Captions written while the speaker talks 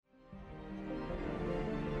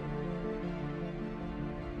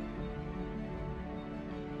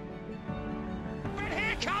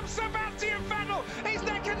battle. He's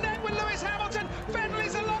neck and neck with Lewis Hamilton. Vettel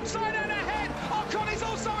is alongside and ahead. Ocon is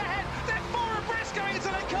also ahead. They're four abreast going into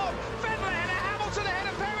the cup. Vettel ahead of Hamilton, ahead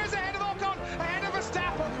of Perez, ahead of Ocon, ahead of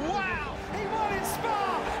Verstappen. Wow! He won in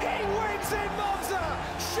Spa. He wins in Monza.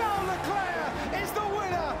 Charles Leclerc is the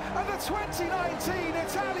winner of the 2019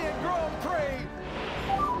 Italian Grand Prix.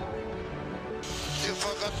 You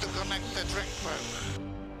forgot to connect the drink pump.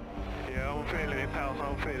 Yeah, I'm feeling it, pal.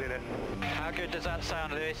 I'm feeling it. How good does that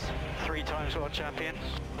sound, Lewis? 3 times world champion.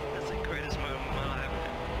 That's the greatest moment of my life.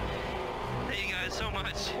 Thank you guys so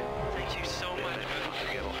much. Thank you so much.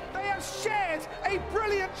 They have shared a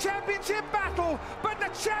brilliant championship battle, but the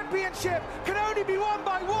championship can only be won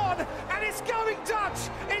by one, and it's going Dutch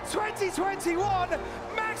in 2021.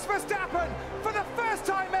 Max Verstappen, for the first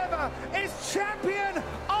time ever, is champion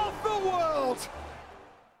of the world.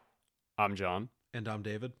 I'm John, And I'm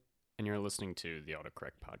David. and you're listening to the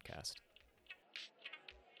Autocorrect Podcast.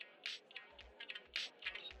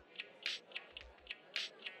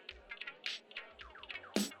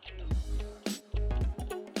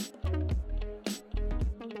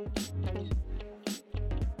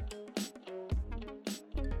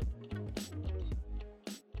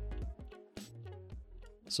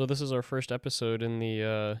 So this is our first episode in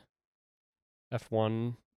the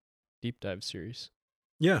F1 deep dive series.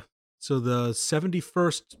 Yeah. So the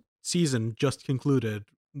 71st season just concluded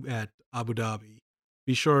at Abu Dhabi.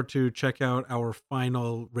 Be sure to check out our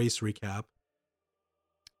final race recap.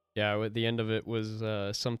 Yeah, at the end of it was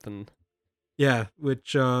something. Yeah,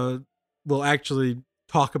 which we'll actually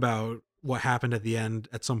talk about what happened at the end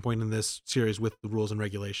at some point in this series with the rules and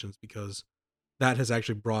regulations, because that has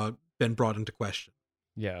actually been brought into question.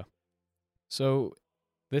 Yeah. So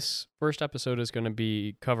this first episode is going to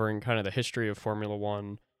be covering kind of the history of Formula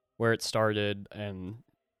One, where it started, and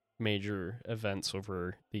major events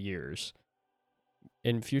over the years.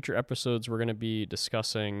 In future episodes, we're going to be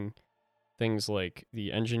discussing things like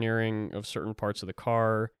the engineering of certain parts of the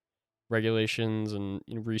car, regulations and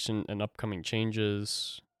recent and upcoming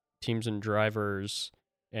changes, teams and drivers,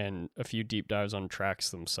 and a few deep dives on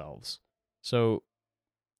tracks themselves. So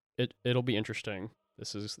it'll be interesting.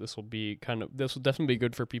 This will definitely be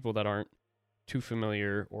good for people that aren't too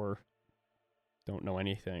familiar or don't know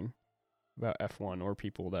anything about F1, or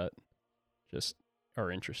people that just are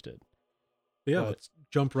interested. Yeah, let's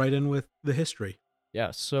jump right in with the history. Yeah,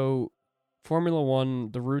 so Formula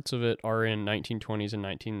One, the roots of it are in 1920s and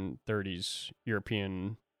 1930s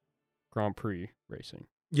European Grand Prix racing.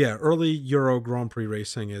 Yeah, early Euro Grand Prix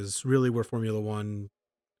racing is really where Formula One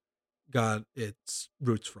got its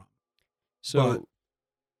roots from. So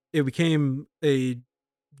it became a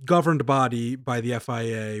governed body by the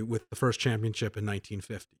FIA with the first championship in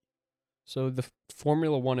 1950. So the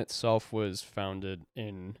Formula One itself was founded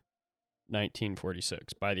in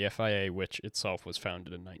 1946 by the FIA, which itself was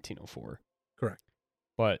founded in 1904. Correct.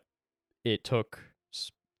 But it took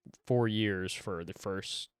 4 years for the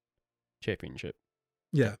first championship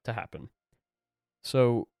to happen.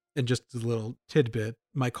 So, and just a little tidbit,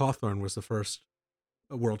 Mike Hawthorne was the first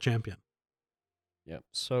world champion. Yep.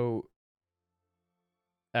 So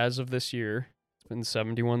as of this year, it's been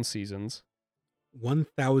 71 seasons.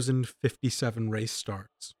 1,057 race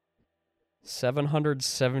starts.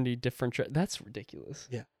 770 different... That's ridiculous.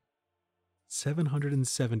 Yeah.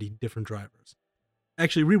 770 different drivers.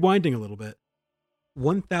 Actually, rewinding a little bit,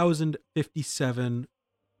 1,057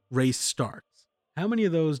 race starts. How many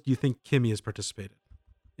of those do you think Kimi has participated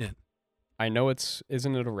in? I know isn't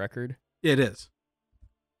it a record? It is.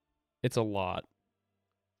 It's a lot.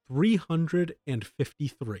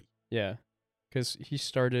 353. Yeah, because he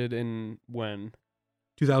started in when?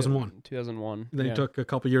 2001. 2001. Then he took a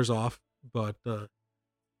couple years off, but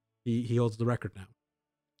he holds the record now.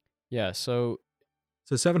 Yeah, so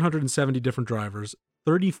 770 different drivers,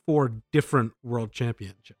 34 different world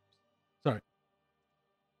championships. Sorry.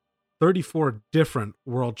 34 different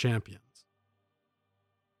world champions.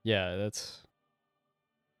 Yeah,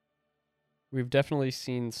 we've definitely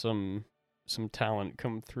seen some talent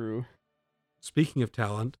come through. Speaking of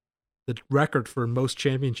talent, the record for most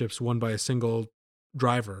championships won by a single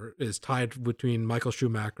driver is tied between Michael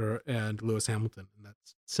Schumacher and Lewis Hamilton, and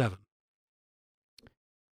that's 7.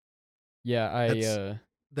 Yeah,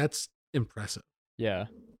 that's impressive. Yeah.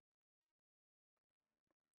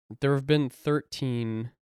 There have been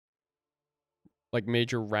 13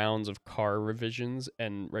 major rounds of car revisions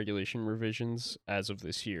and regulation revisions as of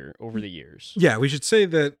this year, over the years. Yeah, we should say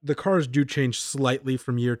that the cars do change slightly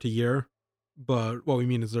from year to year, but what we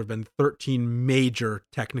mean is there have been 13 major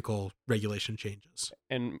technical regulation changes.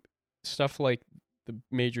 And stuff like the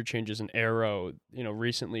major changes in aero,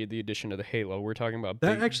 recently the addition of the Halo. We're talking about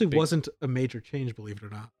That actually big, wasn't a major change, believe it or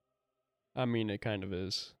not. I mean, it kind of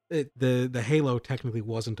is. The Halo technically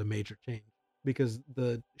wasn't a major change because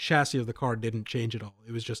the chassis of the car didn't change at all.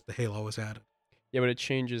 It was just the Halo was added. Yeah, but it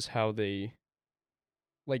changes how they,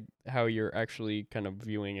 how you're actually kind of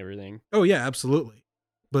viewing everything. Oh yeah, absolutely.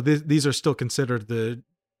 But these are still considered the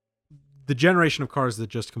generation of cars that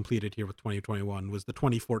just completed here with 2021 was the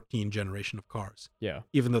 2014 generation of cars. Yeah.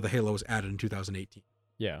 Even though the Halo was added in 2018.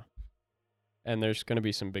 Yeah. And there's going to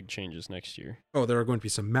be some big changes next year. Oh, there are going to be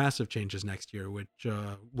some massive changes next year, which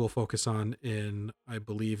we'll focus on in, I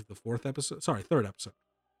believe, the third episode.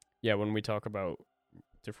 Yeah, when we talk about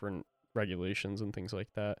different regulations and things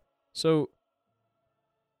like that. So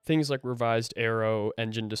things like revised aero,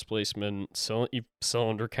 engine displacement,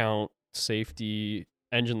 cylinder count, safety,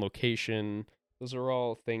 engine location, those are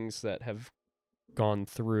all things that have gone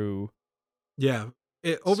through. Yeah.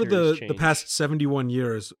 Over the past 71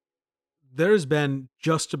 years, there's been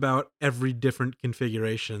just about every different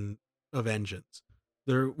configuration of engines.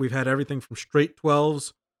 We've had everything from straight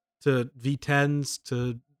 12s to V10s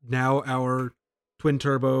to now our twin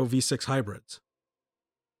turbo V6 hybrids.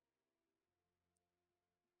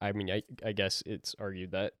 I mean, I guess it's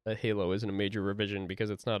argued that a Halo isn't a major revision because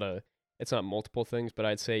it's not multiple things, but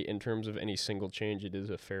I'd say in terms of any single change, it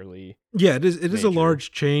is a fairly it is major. A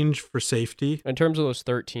large change for safety. In terms of those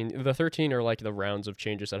 13, the 13 are like the rounds of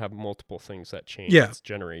changes that have multiple things that change. Yeah. It's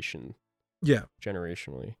generation. Yeah.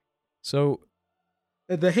 Generationally. So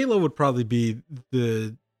the Halo would probably be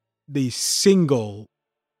the single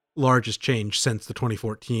largest change since the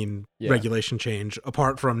 2014 regulation change,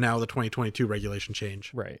 apart from now the 2022 regulation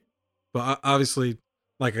change. Right. But obviously,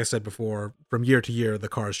 like I said before, from year to year, the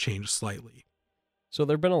cars change slightly. So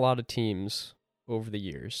there have been a lot of teams over the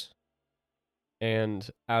years. And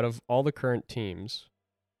out of all the current teams,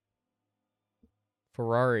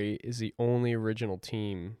 Ferrari is the only original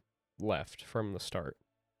team left from the start.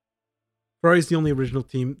 Ferrari is the only original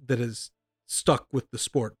team that is stuck with the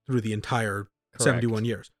sport through the entire 71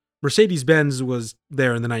 years. Mercedes-Benz was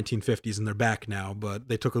there in the 1950s and they're back now, but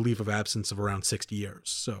they took a leave of absence of around 60 years.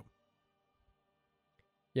 So,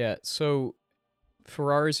 yeah, so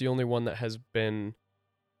Ferrari's the only one that has been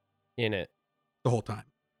in it the whole time,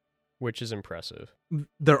 which is impressive.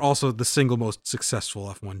 They're also the single most successful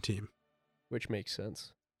F1 team, which makes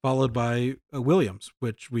sense. Followed by Williams,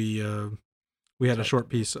 which we had a short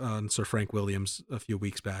piece on Sir Frank Williams a few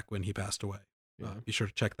weeks back when he passed away. Yeah. Be sure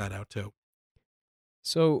to check that out too.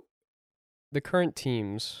 So, the current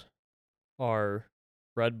teams are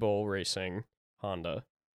Red Bull Racing, Honda.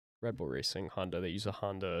 Red Bull Racing, Honda. They use a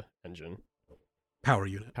Honda engine. Power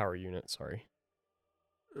unit, sorry.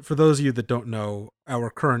 For those of you that don't know, our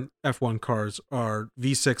current F1 cars are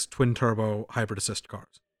V6 twin-turbo hybrid assist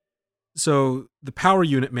cars. So, the power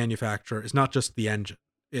unit manufacturer is not just the engine.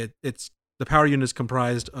 It's the power unit is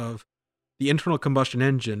comprised of the internal combustion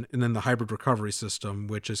engine and then the hybrid recovery system,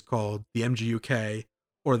 which is called the MGUK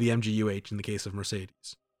or the MGUH in the case of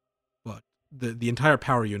Mercedes. But the entire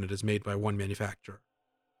power unit is made by one manufacturer.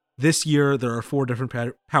 This year, there are 4 different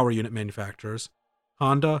power unit manufacturers: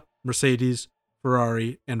 Honda, Mercedes,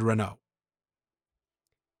 Ferrari, and Renault.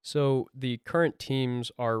 So the current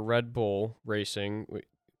teams are Red Bull Racing,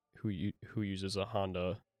 who uses a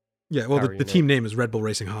Honda. Yeah, well, the team name is Red Bull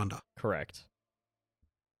Racing Honda. Correct.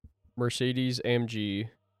 Mercedes AMG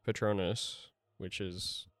Petronas, which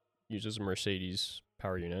uses a Mercedes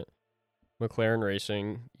power unit. McLaren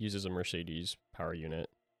Racing uses a Mercedes power unit.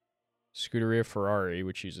 Scuderia Ferrari,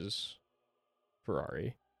 which uses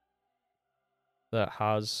Ferrari. The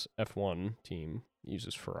Haas F1 team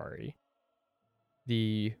uses Ferrari.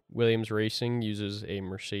 The Williams Racing uses a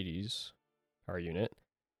Mercedes power unit.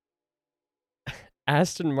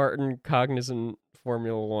 Aston Martin Cognizant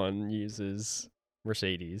Formula One uses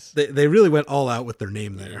Mercedes. They really went all out with their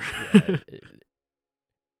name there. Yeah,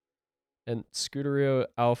 and Scuderia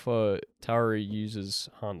Alpha Tauri uses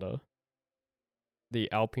Honda. The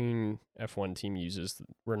Alpine F1 team uses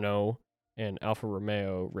Renault, and Alfa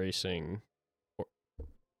Romeo Racing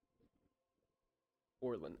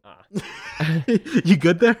Orlen. You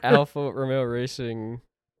good there? Alfa Romeo Racing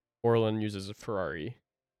Orlen uses a Ferrari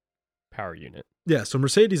power unit. Yeah, so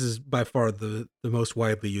Mercedes is by far the most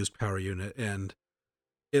widely used power unit, and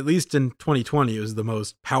at least in 2020, it was the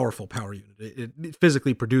most powerful power unit. It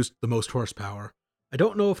physically produced the most horsepower. I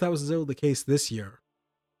don't know if that was still the case this year.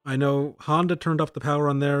 I know Honda turned up the power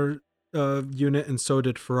on their unit, and so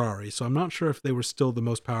did Ferrari, so I'm not sure if they were still the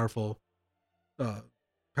most powerful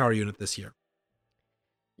power unit this year.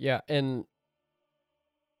 Yeah, and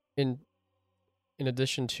in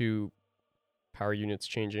addition to power units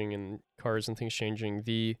changing and cars and things changing,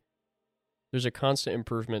 there's a constant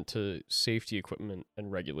improvement to safety equipment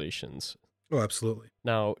and regulations. Oh, absolutely.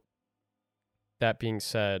 Now, that being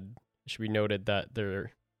said, it should be noted that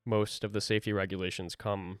most of the safety regulations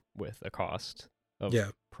come with a cost of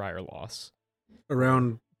prior loss.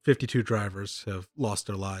 Around 52 drivers have lost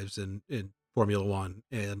their lives in Formula One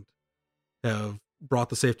and have brought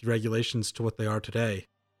the safety regulations to what they are today.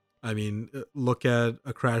 I mean, look at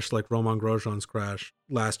a crash like Romain Grosjean's crash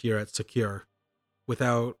last year at Sakir.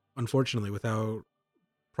 Unfortunately, without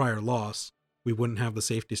prior loss, we wouldn't have the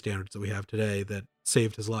safety standards that we have today that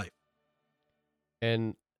saved his life.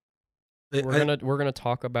 And we're gonna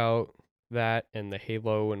talk about that and the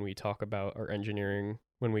Halo when we talk about our engineering,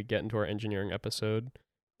 when we get into our engineering episode.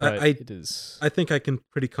 I think I can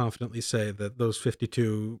pretty confidently say that those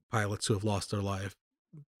 52 pilots who have lost their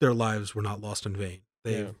lives were not lost in vain.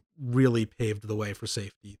 They've really paved the way for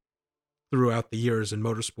safety throughout the years in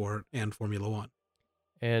motorsport and Formula One.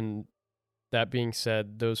 And that being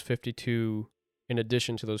said, those 52, in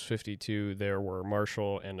addition to those 52, there were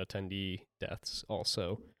marshal and attendee deaths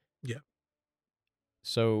also. Yeah.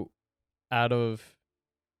 So out of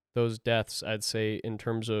those deaths, I'd say in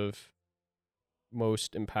terms of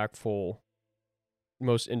most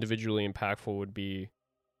individually impactful would be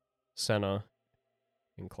Senna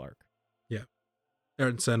and Clark. Yeah.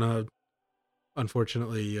 Ayrton Senna,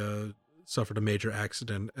 unfortunately, suffered a major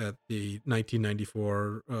accident at the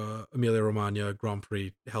 1994 Emilia-Romagna Grand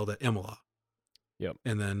Prix held at Imola. Yep.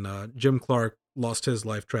 And then Jim Clark lost his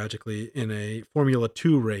life tragically in a Formula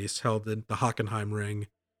 2 race held at the Hockenheim Ring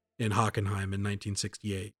in Hockenheim in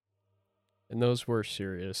 1968. And those were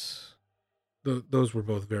serious. Those were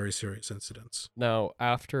both very serious incidents. Now,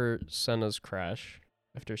 after Senna's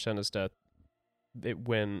death, it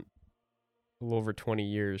went a little over 20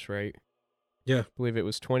 years, right? Yeah. I believe it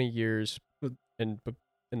was 20 years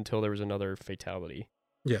until there was another fatality.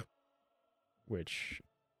 Yeah. Which...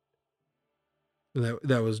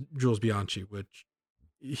 That was Jules Bianchi, which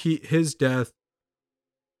his death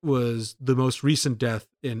was the most recent death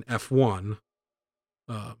in F1.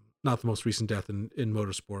 Not the most recent death in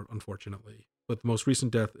motorsport, unfortunately, but the most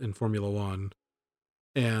recent death in Formula One,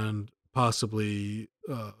 and possibly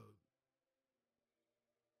the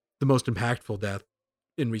most impactful death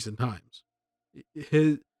in recent times.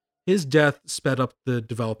 His death sped up the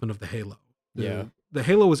development of the Halo. The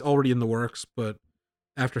Halo was already in the works, but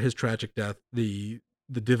after his tragic death, the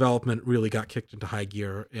development really got kicked into high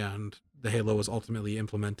gear, and the Halo was ultimately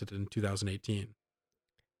implemented in 2018.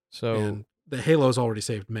 And the Halo has already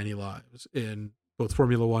saved many lives in both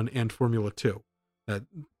Formula One and Formula 2.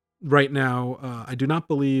 Right now, I do not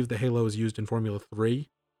believe the Halo is used in Formula 3,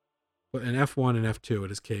 but in F1 and F2, it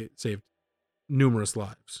has saved numerous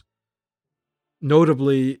lives.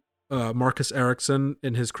 Notably, Marcus Ericsson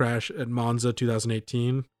in his crash at Monza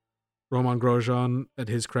 2018, Romain Grosjean at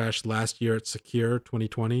his crash last year at Sakir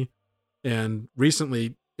 2020, and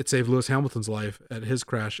recently it saved Lewis Hamilton's life at his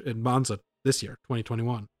crash in Monza this year,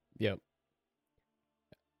 2021. Yep.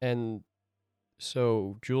 And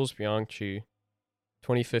so Jules Bianchi,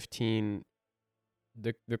 2015,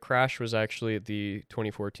 the crash was actually at the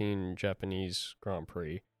 2014 Japanese Grand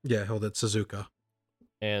Prix. Yeah, held at Suzuka.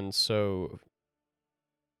 And so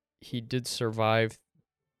he did survive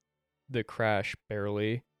the crash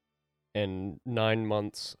barely, and 9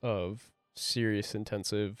 months of serious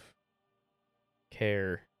intensive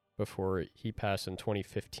care before he passed in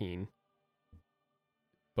 2015.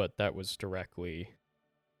 But that was directly,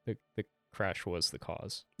 the crash was the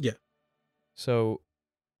cause. Yeah. So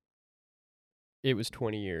it was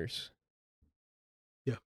 20 years.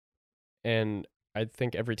 Yeah. And I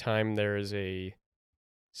think every time there is a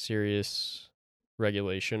serious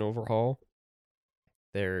regulation overhaul,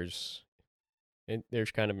 there's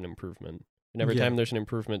kind of an improvement. And every time there's an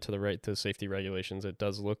improvement to the safety regulations, it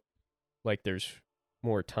does look like there's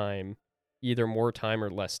more time, either more time or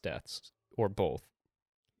less deaths, or both.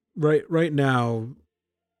 Right now,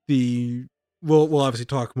 we'll obviously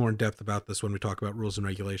talk more in depth about this when we talk about rules and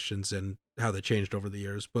regulations and how they changed over the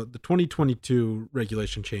years, but the 2022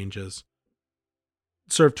 regulation changes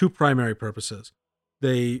serve two primary purposes.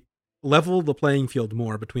 They level the playing field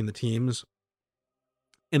more between the teams,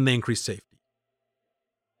 and they increase safety.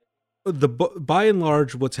 By and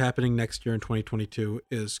large, what's happening next year in 2022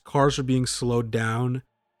 is cars are being slowed down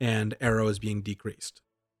and aero is being decreased.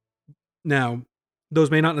 Now, those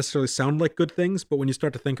may not necessarily sound like good things, but when you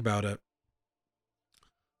start to think about it,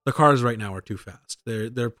 the cars right now are too fast.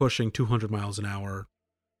 They're pushing 200 miles an hour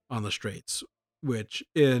on the straights, which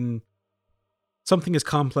in something as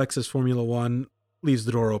complex as Formula One leaves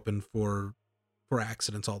the door open for for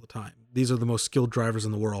accidents all the time. These are the most skilled drivers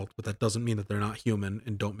in the world, but that doesn't mean that they're not human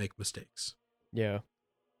and don't make mistakes. Yeah.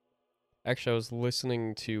 Actually, I was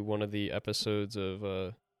listening to one of the episodes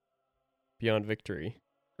of Beyond Victory.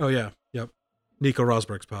 Oh, yeah. Yep. Nico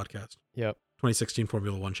Rosberg's podcast. Yep. 2016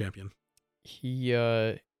 Formula One champion. He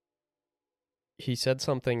said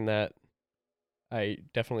something that I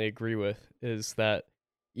definitely agree with, is that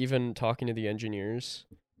even talking to the engineers,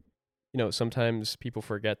 sometimes people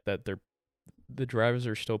forget that the drivers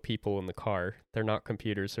are still people in the car. They're not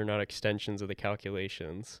computers. They're not extensions of the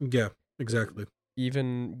calculations. Yeah, exactly.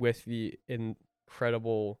 Even with the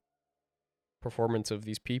incredible performance of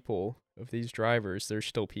these people, of these drivers, they're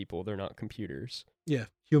still people. They're not computers. Yeah,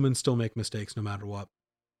 humans still make mistakes no matter what.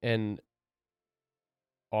 And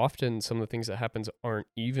often some of the things that happens aren't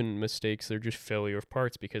even mistakes. They're just failure of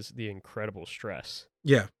parts because of the incredible stress.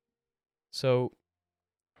 Yeah. So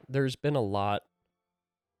there's been a lot.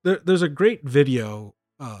 There's a great video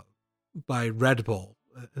by Red Bull.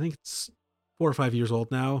 I think it's 4 or 5 years old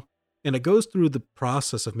now. And it goes through the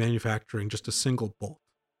process of manufacturing just a single bolt.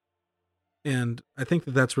 And I think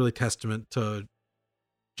that that's really testament to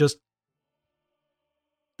just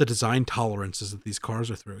the design tolerances that these cars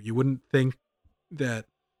are through. You wouldn't think that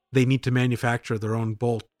they need to manufacture their own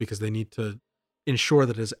bolt because they need to ensure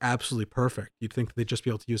that it is absolutely perfect. You'd think that they'd just be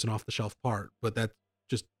able to use an off-the-shelf part, but that's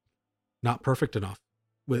just not perfect enough.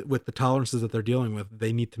 With the tolerances that they're dealing with,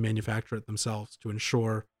 they need to manufacture it themselves to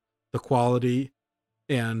ensure the quality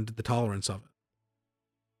and the tolerance of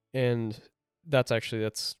it. And that's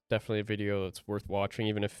definitely a video that's worth watching,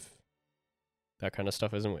 even if that kind of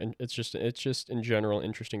stuff isn't. It's just in general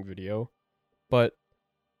interesting video, but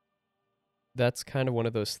that's kind of one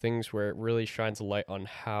of those things where it really shines a light on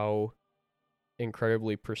how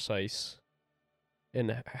incredibly precise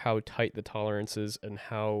and how tight the tolerance is and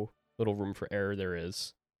how little room for error there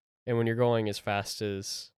is. And when you're going as fast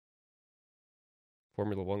as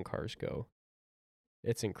Formula One cars go,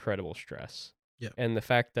 it's incredible stress. Yeah. And the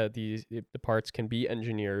fact that the parts can be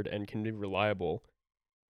engineered and can be reliable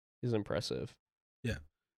is impressive. Yeah.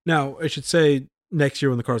 Now, I should say, next year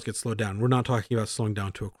when the cars get slowed down, we're not talking about slowing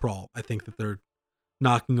down to a crawl. I think that they're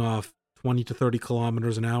knocking off 20 to 30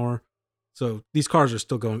 kilometers an hour. So these cars are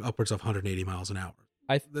still going upwards of 180 miles an hour.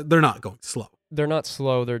 They're not going slow. They're not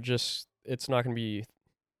slow. It's not going to be,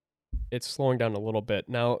 it's slowing down a little bit.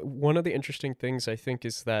 Now, one of the interesting things I think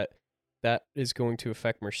is that is going to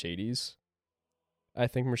affect Mercedes. I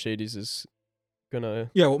think Mercedes is going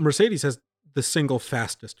to... Yeah, well, Mercedes has the single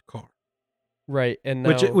fastest car. Right, and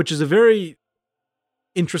now... Which is a very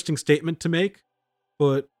interesting statement to make,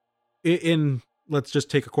 but let's just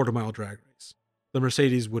take a quarter-mile drag race. The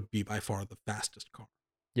Mercedes would be by far the fastest car.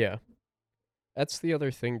 Yeah. That's the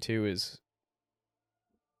other thing, too, is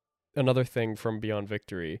another thing from Beyond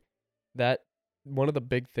Victory, that one of the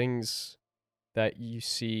big things that you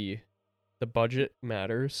see, the budget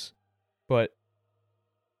matters, but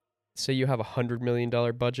say you have a $100 million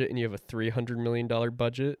budget and you have a $300 million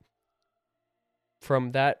budget.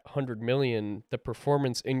 From that $100 million, the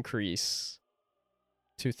performance increase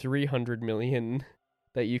to $300 million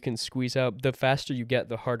that you can squeeze out. The faster you get,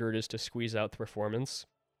 the harder it is to squeeze out the performance.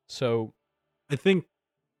 So I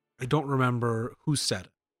don't remember who said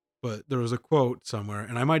it, but there was a quote somewhere,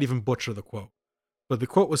 and I might even butcher the quote, but the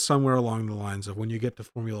quote was somewhere along the lines of, when you get to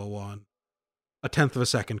Formula One, a tenth of a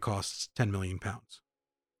second costs 10 million pounds.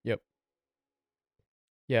 Yep.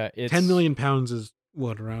 Yeah, it's 10 million pounds is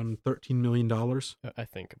what, around $13 million? I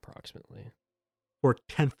think approximately. For a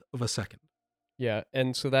tenth of a second. Yeah,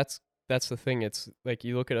 and so that's the thing. It's like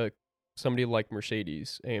you look at somebody like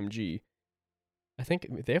Mercedes, AMG. I think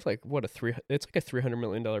they have it's like a $300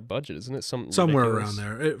 million budget, isn't it? Somewhere ridiculous.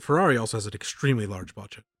 around there. Ferrari also has an extremely large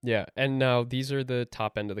budget. Yeah, and now these are the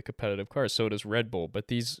top end of the competitive cars. So does Red Bull, but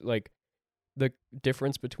these the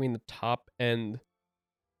difference between the top end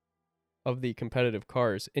of the competitive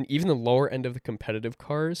cars and even the lower end of the competitive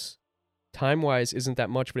cars, time-wise, isn't that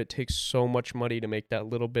much, but it takes so much money to make that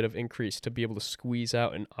little bit of increase to be able to squeeze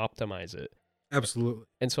out and optimize it. Absolutely.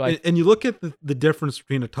 And so and you look at the difference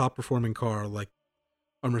between a top-performing car like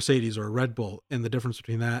a Mercedes or a Red Bull, and the difference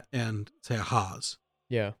between that and, say, a Haas.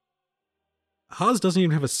 Yeah. Haas doesn't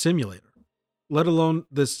even have a simulator, let alone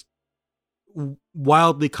this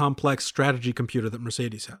wildly complex strategy computer that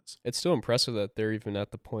Mercedes has. It's still impressive that they're even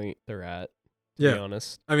at the point they're at, to be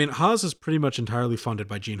honest. I mean, Haas is pretty much entirely funded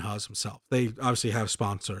by Gene Haas himself. They obviously have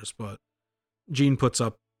sponsors, but Gene puts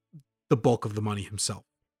up the bulk of the money himself.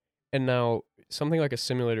 And now, something like a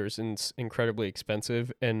simulator is incredibly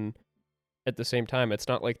expensive, and at the same time, it's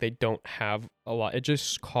not like they don't have a lot. It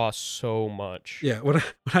just costs so much. Yeah, what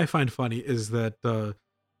I find funny is that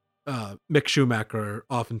Mick Schumacher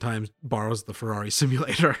oftentimes borrows the Ferrari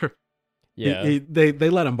simulator. Yeah. They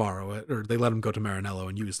let him borrow it, or they let him go to Maranello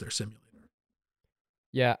and use their simulator.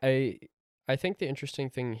 Yeah, I think the interesting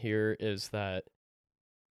thing here is that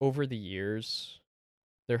over the years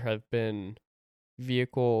there have been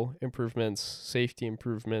vehicle improvements, safety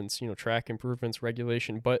improvements, track improvements,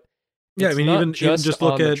 regulation, but Yeah, it's I mean, not even just just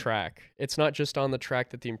look on the at track. It's not just on the track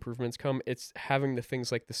that the improvements come. It's having the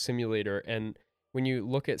things like the simulator. And when you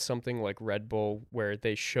look at something like Red Bull, where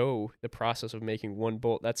they show the process of making one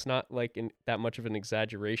bolt, that's not like that much of an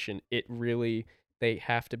exaggeration. It really, they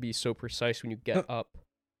have to be so precise when you get up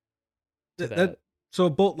to that. so a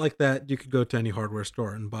bolt like that you could go to any hardware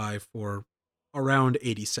store and buy for around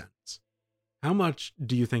 80 cents. How much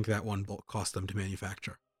do you think that one bolt cost them to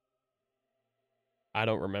manufacture? I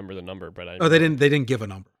don't remember the number, but I Oh, they know- didn't give a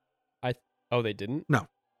number. Oh, they didn't? No.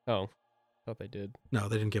 Oh, thought they did. No,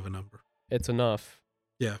 they didn't give a number. It's enough.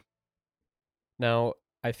 Yeah. Now,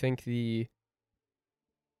 I think the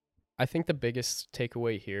biggest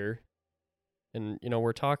takeaway here, and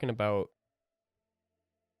we're talking about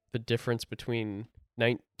the difference between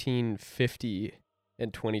 1950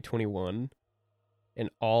 and 2021 and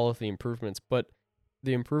all of the improvements, but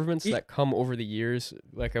the improvements that come over the years,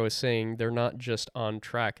 like I was saying, they're not just on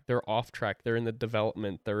track, they're off track. They're in the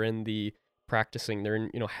development, they're in the practicing, they're in,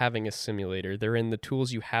 having a simulator, they're in the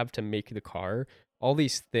tools you have to make the car. All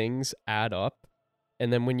these things add up.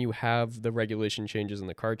 And then when you have the regulation changes and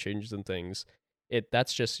the car changes and things,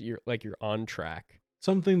 that's just you're on track.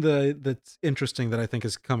 Something that's interesting that I think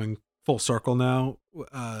is coming full circle now.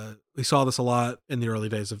 We saw this a lot in the early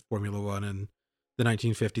days of Formula One in the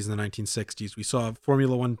 1950s and the 1960s. We saw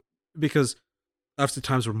Formula One because obviously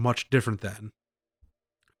times were much different then.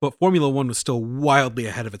 But Formula One was still wildly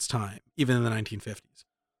ahead of its time, even in the 1950s.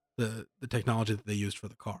 The technology that they used for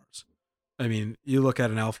the cars. I mean, you look at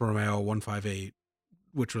an Alfa Romeo 158,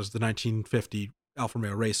 which was the 1950 Alfa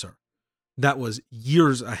Romeo Racer. That was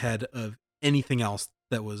years ahead of anything else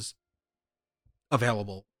that was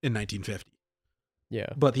available in 1950. Yeah.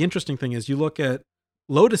 But the interesting thing is, you look at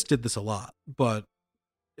Lotus did this a lot, but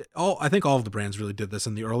I think all of the brands really did this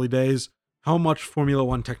in the early days. How much Formula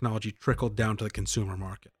One technology trickled down to the consumer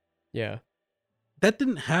market. Yeah. That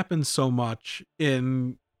didn't happen so much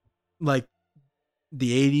in like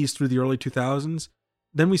the 80s through the early 2000s.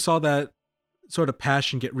 Then we saw that sort of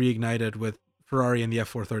passion get reignited with Ferrari and the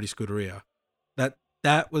F430 Scuderia.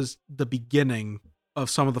 That was the beginning of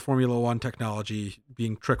some of the Formula One technology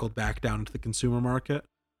being trickled back down to the consumer market.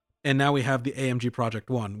 And now we have the AMG Project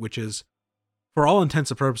One, which is, for all intents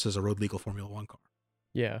and purposes, a road legal Formula One car.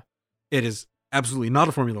 Yeah. It is absolutely not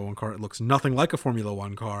a Formula One car. It looks nothing like a Formula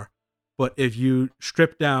One car. But if you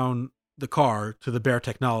strip down the car to the bare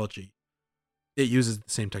technology, it uses the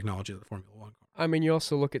same technology as the Formula One car. I mean, you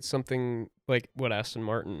also look at something like what Aston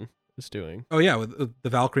Martin is doing. Oh, yeah, with the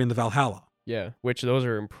Valkyrie and the Valhalla. Yeah, which those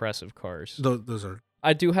are impressive cars. Those are...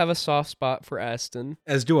 I do have a soft spot for Aston.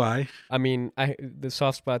 As do I. I mean, the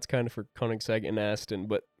soft spot's kind of for Koenigsegg and Aston,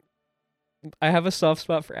 but I have a soft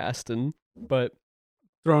spot for Aston, but...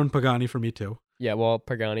 Throw in Pagani for me, too. Yeah, well,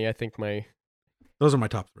 Pagani, I think Those are my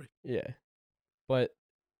top three. Yeah. But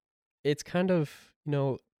it's kind of,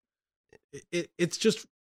 It's just...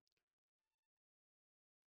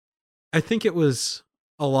 I think it was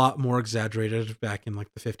a lot more exaggerated back in like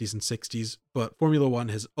the 50s and 60s, but Formula One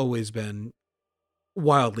has always been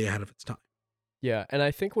wildly ahead of its time. Yeah, and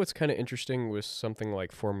I think what's kind of interesting with something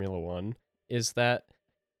like Formula One is that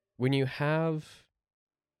when you have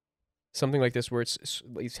something like this where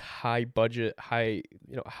it's high budget, high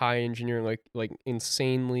engineering, like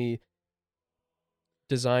insanely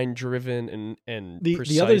design driven and the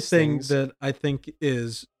precise other thing things. that I think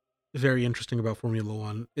is very interesting about Formula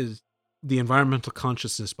One is the environmental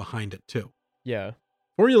consciousness behind it too. Yeah.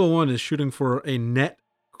 Formula One is shooting for a net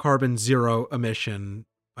carbon zero emission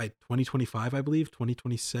by 2025, I believe,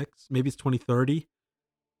 2026, maybe it's 2030.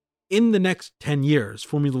 In the next 10 years,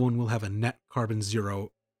 Formula One will have a net carbon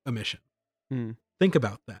zero emission. Think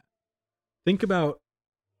about that. Think about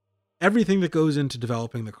everything that goes into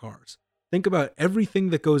developing the cars. Think about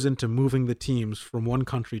everything that goes into moving the teams from one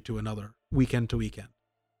country to another, weekend to weekend.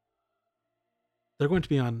 They're going to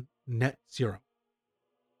be on net zero.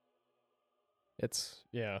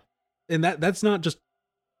 Yeah. And that's not just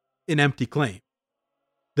an empty claim.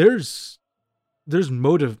 There's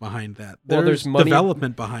motive behind that. There's money,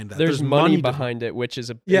 development behind that. There's money behind it, which is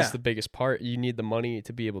the biggest part. You need the money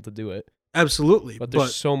to be able to do it. Absolutely. But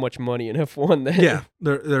there's so much money in F1 that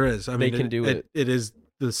there is. I mean, they can do it. It is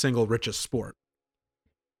the single richest sport.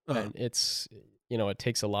 And it's, it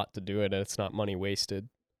takes a lot to do it, and it's not money wasted.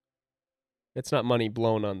 It's not money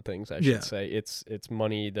blown on things, I should Yeah. say. It's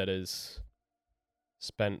money that is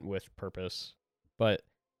spent with purpose. But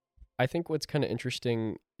I think what's kind of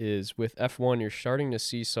interesting is with F1, you're starting to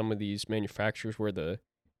see some of these manufacturers where the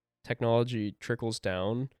technology trickles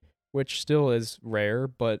down, which still is rare,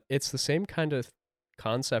 but it's the same kind of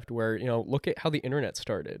concept where, look at how the internet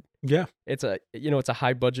started. Yeah. It's a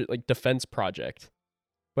high budget like defense project.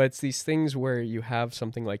 But it's these things where you have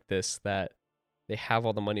something like this that they have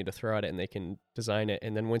all the money to throw at it and they can design it.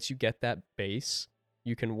 And then once you get that base,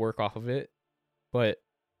 you can work off of it. But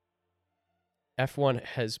F1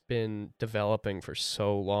 has been developing for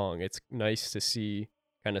so long. It's nice to see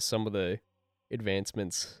kind of some of the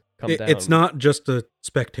advancements come down. It's not just a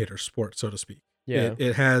spectator sport, so to speak. Yeah.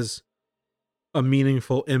 It has a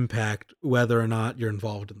meaningful impact whether or not you're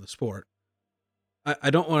involved in the sport.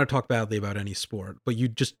 I don't want to talk badly about any sport, but you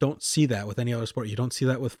just don't see that with any other sport. You don't see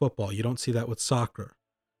that with football. You don't see that with soccer.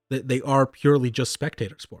 They are purely just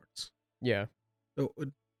spectator sports. Yeah.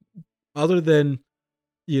 Other than,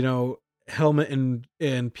 helmet and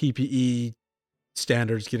PPE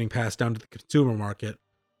standards getting passed down to the consumer market,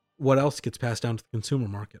 what else gets passed down to the consumer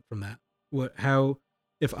market from that?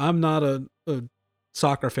 If I'm not a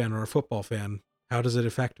soccer fan or a football fan, how does it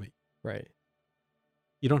affect me? Right.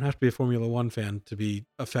 You don't have to be a Formula One fan to be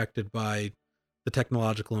affected by the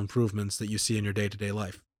technological improvements that you see in your day-to-day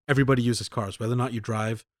life. Everybody uses cars. Whether or not you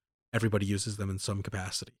drive, everybody uses them in some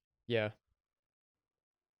capacity. Yeah.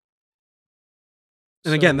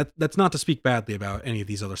 And again, that's not to speak badly about any of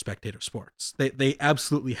these other spectator sports. They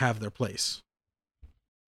absolutely have their place.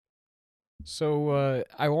 So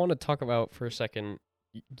I want to talk about for a second,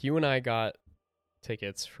 you and I got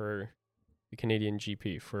tickets for the Canadian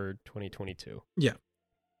GP for 2022. Yeah.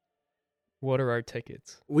 What are our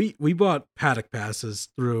tickets? We bought paddock passes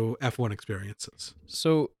through F1 Experiences.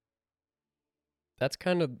 So that's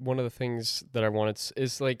kind of one of the things that I wanted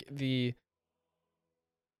is like you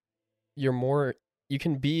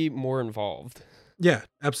can be more involved. Yeah,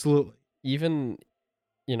 absolutely. Even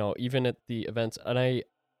at the events, and I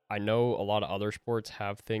know a lot of other sports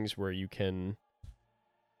have things where you can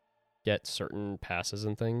get certain passes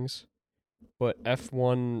and things, but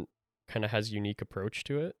F1 kind of has a unique approach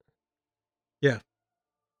to it. Yeah.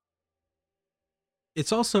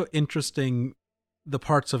 It's also interesting the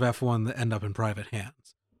parts of F1 that end up in private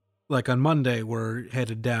hands. Like on Monday, we're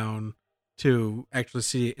headed down to actually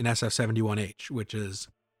see an SF71H, which is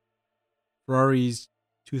Ferrari's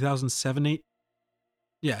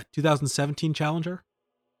 2017 Challenger,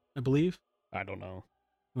 I believe. I don't know.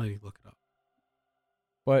 Let me look it up.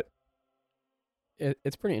 But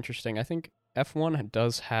it's pretty interesting. I think F1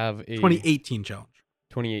 does have a 2018 Challenger.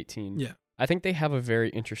 2018. Yeah. I think they have a very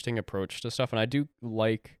interesting approach to stuff, and I do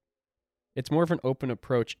like it's more of an open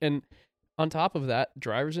approach. And on top of that,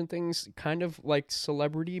 drivers and things kind of like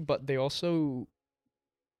celebrity, but they also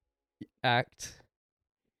act.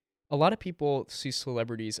 A lot of people see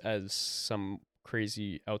celebrities as some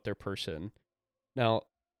crazy out there person. Now,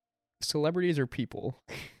 celebrities are people.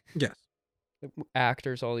 Yes.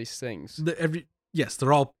 Actors, all these things.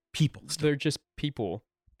 They're all people. Still. They're just people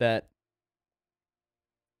that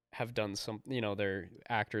have done some, they're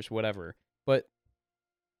actors, whatever. But,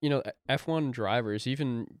 F1 drivers,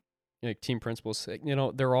 even like team principals,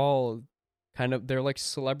 they're all they're like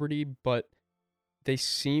celebrity, but they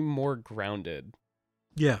seem more grounded.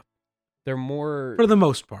 Yeah. They're more... For the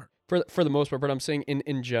most part. For the most part, but I'm saying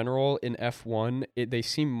in general, in F1, they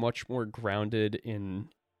seem much more grounded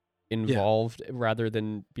involved rather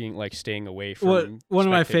than being like staying away from one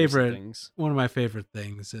of my favorite things. One of my favorite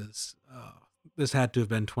things is this had to have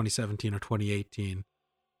been 2017 or 2018.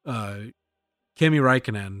 Kimi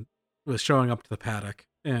Räikkönen was showing up to the paddock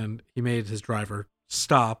and he made his driver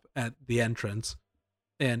stop at the entrance,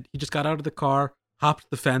 and he just got out of the car, hopped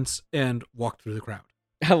the fence, and walked through the crowd.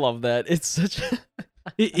 I love that. It's such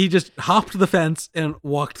he just hopped the fence and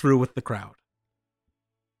walked through with the crowd.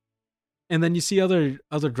 And then you see other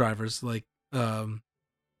drivers like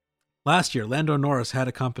last year, Lando Norris had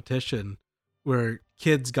a competition where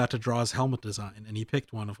kids got to draw his helmet design, and he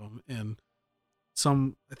picked one of them. And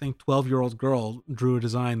some, I think, 12-year-old girl drew a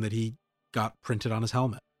design that he got printed on his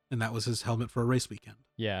helmet, and that was his helmet for a race weekend.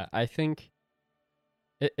 Yeah, I think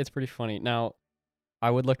it's pretty funny. Now,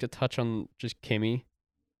 I would like to touch on just Kimi.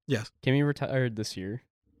 Yes. Kimi retired this year.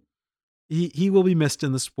 He will be missed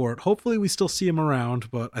in the sport. Hopefully we still see him around,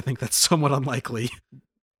 but I think that's somewhat unlikely.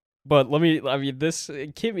 But this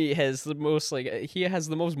Kimi has the most he has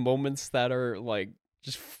the most moments that are like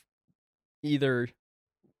just either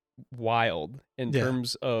wild in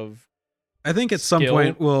terms of I think at some skill.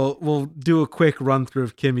 point we'll do a quick run through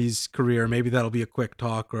of Kimi's career. Maybe that'll be a quick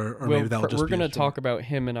talk, or maybe that'll just we're be gonna a talk short. about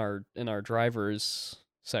him in our drivers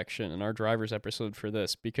section, in our drivers episode for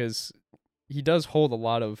this, because he does hold a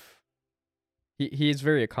lot of. He is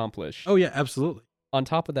very accomplished. Oh yeah, absolutely. On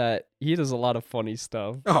top of that, he does a lot of funny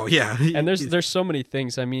stuff. Oh yeah, And there's so many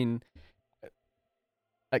things. I mean,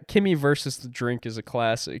 Kimi versus the drink is a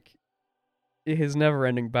classic. His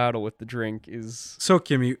never-ending battle with the drink is So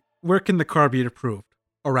Kimi, where can the car be approved?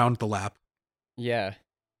 Around the lap. yeah.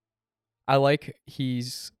 I like he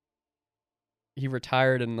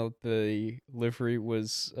retired and the livery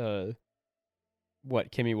was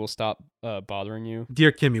what Kimi will stop bothering you.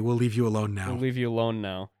 Dear Kimi, we'll leave you alone now. We'll leave you alone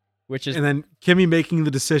now, which is And then Kimi making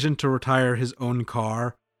the decision to retire his own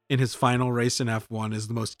car in his final race in F1 is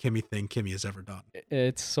the most Kimi thing Kimi has ever done.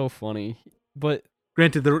 it's so funny. But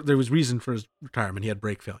Granted, there was reason for his retirement. He had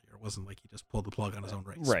brake failure. It wasn't like he just pulled the plug on his own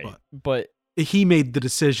race. right, But but he made the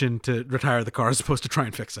decision to retire the car as opposed to try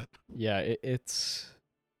and fix it. yeah, it's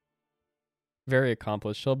very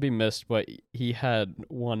accomplished. He'll be missed, but he had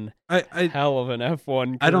one I hell of an F1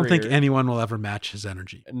 career. I don't think anyone will ever match his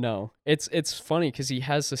energy. No, it's funny because he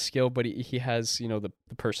has the skill, but he has the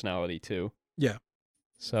personality too. Yeah.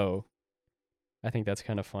 So, I think that's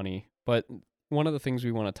kind of funny. But one of the things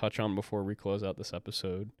we want to touch on before we close out this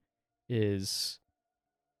episode is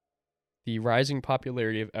the rising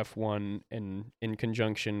popularity of F1 in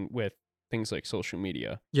conjunction with things like social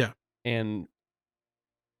media. Yeah. And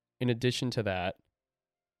in addition to that,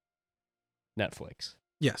 Netflix.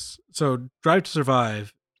 Yes. So Drive to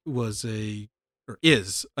Survive is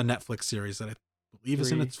a Netflix series that I believe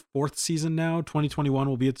is in 3. its 4th season now. 2021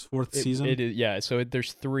 will be its 4th season. It is, yeah. So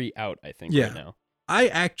there's 3 out, I think, Yeah. right now. I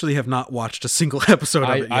actually have not watched a single episode of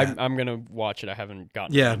it yet. I'm gonna watch it. I haven't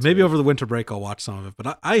gotten. Yeah, around to maybe it. over the winter break I'll watch some of it,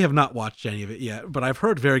 but I have not watched any of it yet. But I've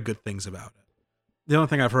heard very good things about it. The only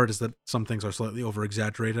thing I've heard is that some things are slightly over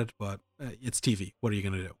exaggerated, but it's TV. What are you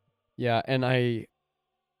gonna do? Yeah, and I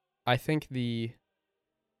think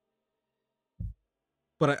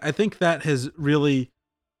But I think that has really,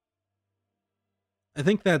 I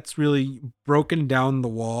think that's really broken down the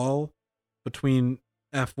wall between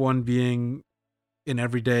F1 being an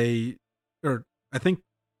everyday, or I think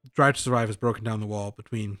Drive to Survive has broken down the wall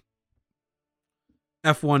between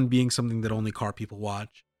F1 being something that only car people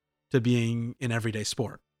watch to being an everyday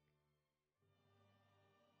sport.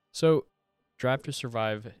 so Drive to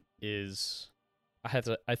Survive is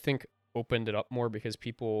I think opened it up more because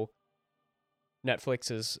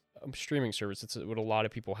Netflix is a streaming service. It's what a lot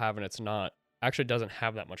of people have, and it's not actually doesn't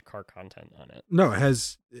have that much car content on it. No,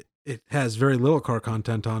 it has very little car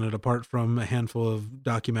content on it apart from a handful of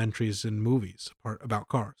documentaries and movies about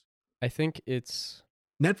cars. I think it's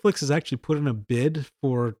Netflix has actually put in a bid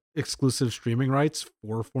for exclusive streaming rights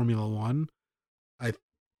for Formula One. I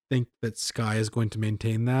think that Sky is going to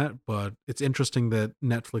maintain that, but it's interesting that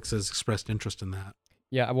Netflix has expressed interest in that.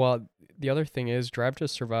 yeah. Well, the other thing is Drive to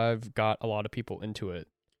Survive got a lot of people into it.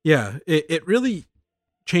 Yeah, it really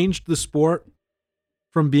changed the sport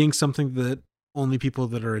from being something that only people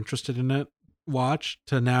that are interested in it watch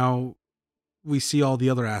to now we see all the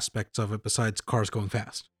other aspects of it besides cars going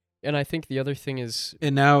fast. And I think the other thing is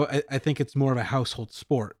And now I think it's more of a household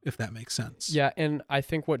sport, if that makes sense. yeah, and I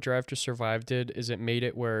think what Drive to Survive did is it made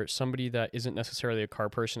it where somebody that isn't necessarily a car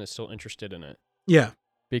person is still interested in it. Yeah.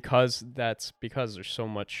 Because there's so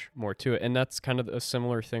much more to it. And that's kind of a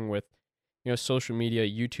similar thing with social media,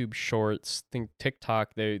 YouTube Shorts, think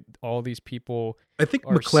TikTok, all these people. I think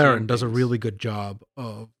are McLaren seeing does a things. really good job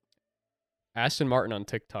of Aston Martin on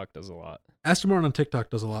TikTok does a lot. Aston Martin on TikTok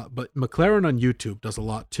does a lot, but McLaren on YouTube does a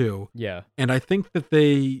lot too. Yeah. And I think that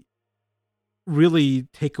they really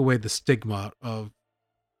take away the stigma of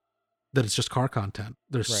that it's just car content.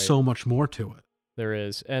 There's Right. so much more to it. There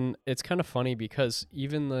is. And it's kind of funny because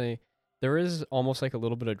even there is almost like a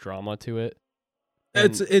little bit of drama to it.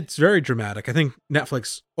 And It's very dramatic. I think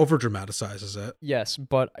Netflix over dramatizes it, yes,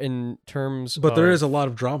 but in terms but there of- is a lot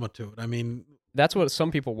of drama to it. I mean, that's what some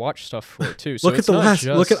people watch stuff for too. So look at it's the not last.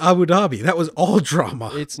 Look at just- Abu Dhabi. That was all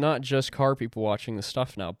drama. It's not just car people watching the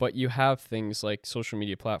stuff now, but you have things like social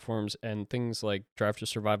media platforms and things like Drive to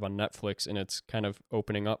Survive on Netflix, and it's kind of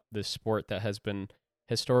opening up this sport that has been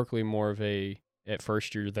historically more of at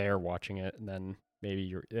first you're there watching it, and then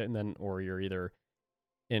or you're either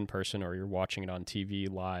in person or you're watching it on TV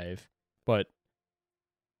live, but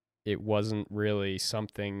it wasn't really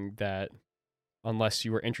something that, unless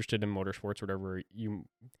you were interested in motorsports or whatever,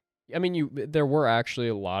 there were actually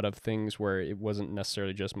a lot of things where it wasn't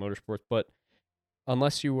necessarily just motorsports, but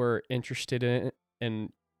unless you were interested in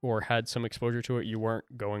it or had some exposure to it, you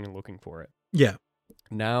weren't going and looking for it. Yeah.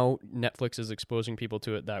 Now Netflix is exposing people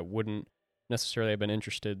to it that wouldn't necessarily have been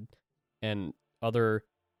interested, and other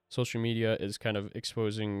social media is kind of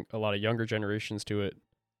exposing a lot of younger generations to it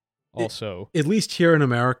also. At least here in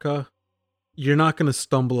America, you're not going to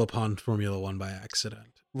stumble upon Formula One by accident.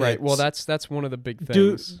 Right. Well, that's one of the big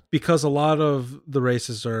things. Because a lot of the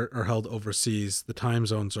races are held overseas, the time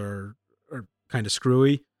zones are kind of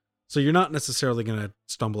screwy. So you're not necessarily going to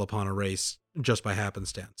stumble upon a race just by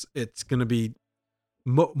happenstance. It's going to be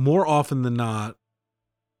more often than not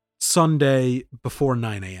Sunday before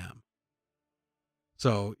 9 a.m.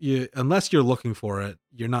 So unless you're looking for it,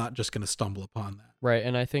 you're not just going to stumble upon that. Right,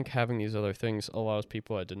 and I think having these other things allows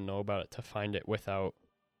people that didn't know about it to find it without...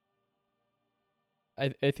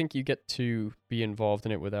 I think you get to be involved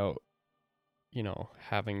in it without,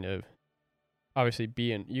 having to obviously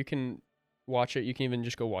be in... You can watch it, you can even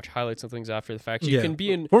just go watch highlights and things after the fact. So you can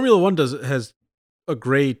be in... Formula One has a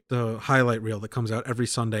great highlight reel that comes out every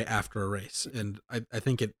Sunday after a race, and I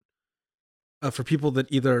think it... for people that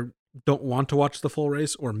either don't want to watch the full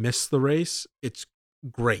race or miss the race, it's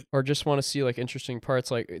great. Or just want to see like interesting parts.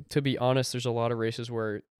 Like, to be honest, there's a lot of races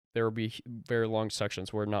where there will be very long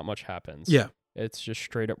sections where not much happens. Yeah. It's just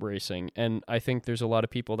straight up racing. And I think there's a lot of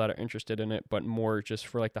people that are interested in it, but more just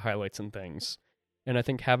for like the highlights and things. And I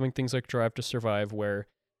think having things like Drive to Survive where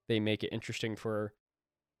they make it interesting for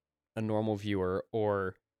a normal viewer,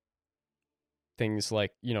 or things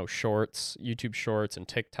like, shorts, YouTube shorts and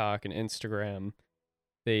TikTok and Instagram,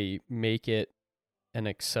 they make it an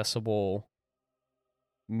accessible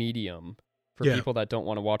medium for people that don't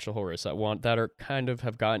want to watch the whole race, that are kind of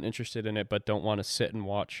have gotten interested in it but don't want to sit and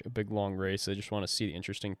watch a big long race. They just want to see the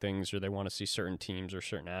interesting things, or they want to see certain teams or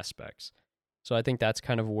certain aspects. So I think that's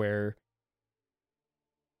kind of where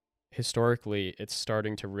historically it's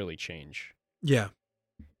starting to really change. Yeah.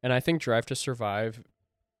 And I think Drive to Survive,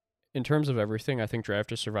 in terms of everything, I think Drive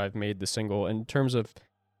to Survive made the single, in terms of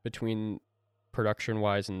between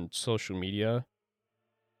production-wise and social media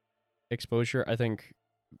exposure, I think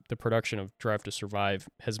the production of Drive to Survive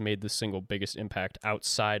has made the single biggest impact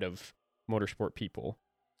outside of motorsport people.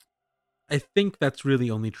 I think that's really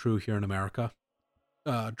only true here in America.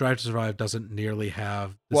 Drive to Survive doesn't nearly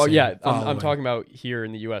have the same following. I'm talking about here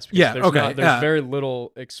in the US, because there's very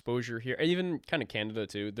little exposure here, even kind of Canada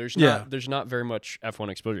too. There's not very much F1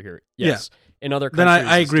 exposure here. Yes. In other countries, then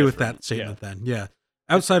I agree with that statement then. Yeah.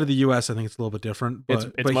 Outside of the US, I think it's a little bit different,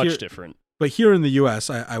 but it's much different. But here in the US,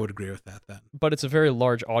 I would agree with that then. But it's a very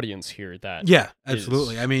large audience here that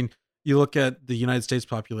absolutely. I mean, you look at the United States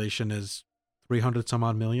population is 300 some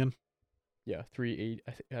odd million. Yeah, 380.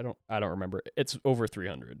 I don't remember. It's over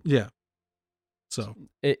 300. Yeah. So.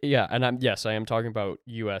 And I am talking about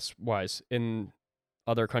U.S. wise. In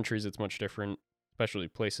other countries, it's much different, especially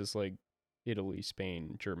places like Italy,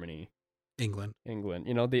 Spain, Germany, England.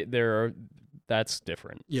 That's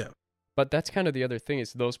different. Yeah. But that's kind of the other thing,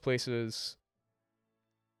 is those places,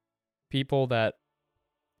 people that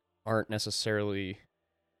aren't necessarily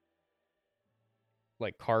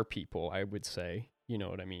like car people, I would say, you know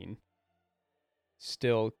what I mean,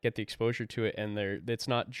 still get the exposure to it, and it's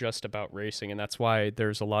not just about racing, and that's why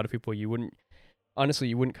there's a lot of people you wouldn't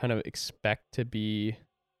kind of expect to be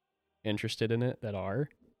interested in it that are.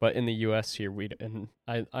 But in the US here, and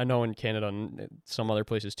I know in Canada and some other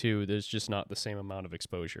places too, there's just not the same amount of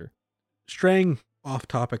exposure. Straying off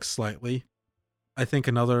topic slightly, I think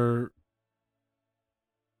another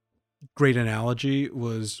great analogy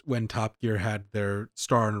was when Top Gear had their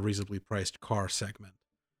Star in a Reasonably Priced Car segment.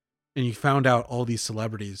 And you found out all these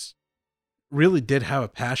celebrities really did have a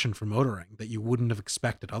passion for motoring that you wouldn't have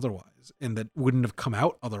expected otherwise, and that wouldn't have come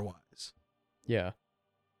out otherwise. Yeah.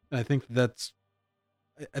 And I think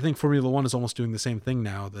Formula One is almost doing the same thing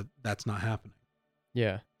now, that's not happening.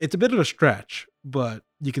 Yeah. It's a bit of a stretch, but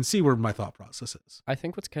you can see where my thought process is. I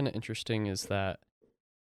think what's kind of interesting is that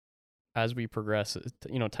as we progress,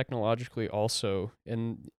 technologically also,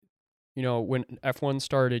 and, when F1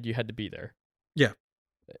 started, you had to be there. Yeah.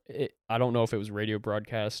 I don't know if it was radio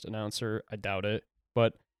broadcast announcer. I doubt it.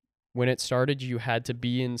 But when it started, you had to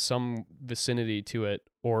be in some vicinity to it,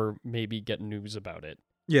 or maybe get news about it.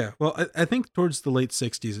 Yeah, well, I think towards the late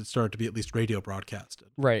 60s, it started to be at least radio broadcasted.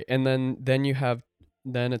 Right, and then you have,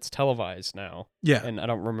 then it's televised now. Yeah. And I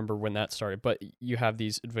don't remember when that started, but you have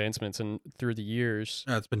these advancements, and through the years...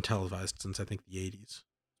 It's been televised since, I think, the 80s. It's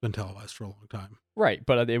been televised for a long time. Right,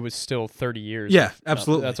 but it was still 30 years. Yeah,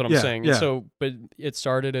 absolutely. That's what I'm saying. Yeah. So, but it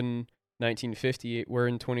started in 1950, we're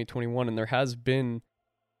in 2021, and there has been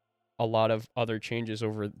a lot of other changes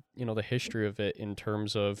over, the history of it, in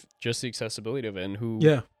terms of just the accessibility of it, and who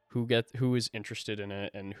is interested in it,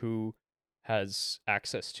 and who has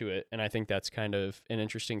access to it, and I think that's kind of an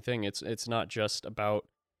interesting thing. It's not just about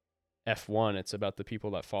F1, it's about the people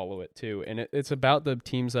that follow it too, and it's about the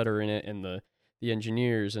teams that are in it and the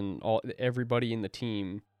engineers and everybody in the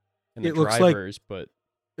team and the It looks like- drivers. But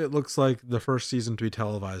It looks like the first season to be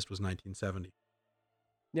televised was 1970.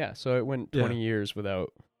 yeah, so it went 20 years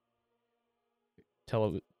without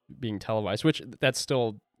being televised, which that's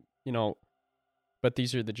still, but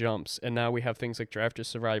these are the jumps. And now we have things like Drive to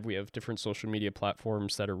Survive. We have different social media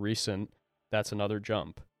platforms that are recent. That's another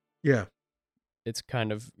jump. Yeah. It's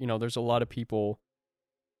kind of, there's a lot of people.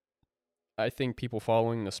 I think people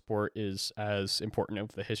following the sport is as important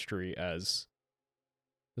of the history as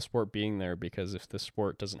the sport being there, because if the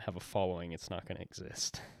sport doesn't have a following, it's not going to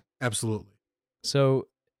exist. Absolutely. So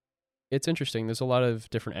it's interesting. There's a lot of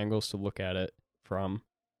different angles to look at it from,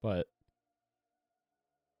 but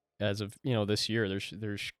as of, this year,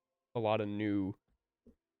 there's a lot of new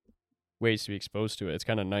ways to be exposed to it. It's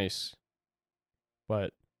kind of nice.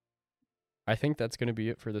 But I think that's going to be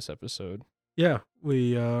it for this episode. Yeah,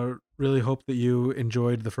 we really hope that you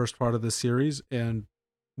enjoyed the first part of this series, and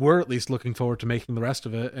we're at least looking forward to making the rest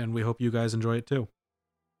of it, and we hope you guys enjoy it too.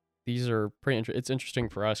 These are pretty it's interesting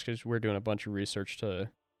for us because we're doing a bunch of research to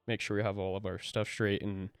make sure we have all of our stuff straight,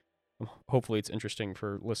 and hopefully it's interesting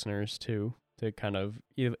for listeners too, to kind of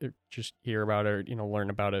either just hear about it or, learn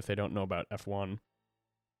about it if they don't know about F1.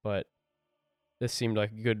 But this seemed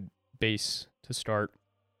like a good base to start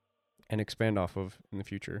and expand off of in the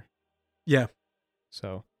future. Yeah.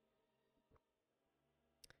 So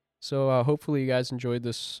hopefully you guys enjoyed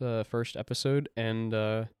this first episode, and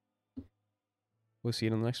we'll see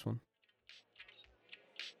you in the next one.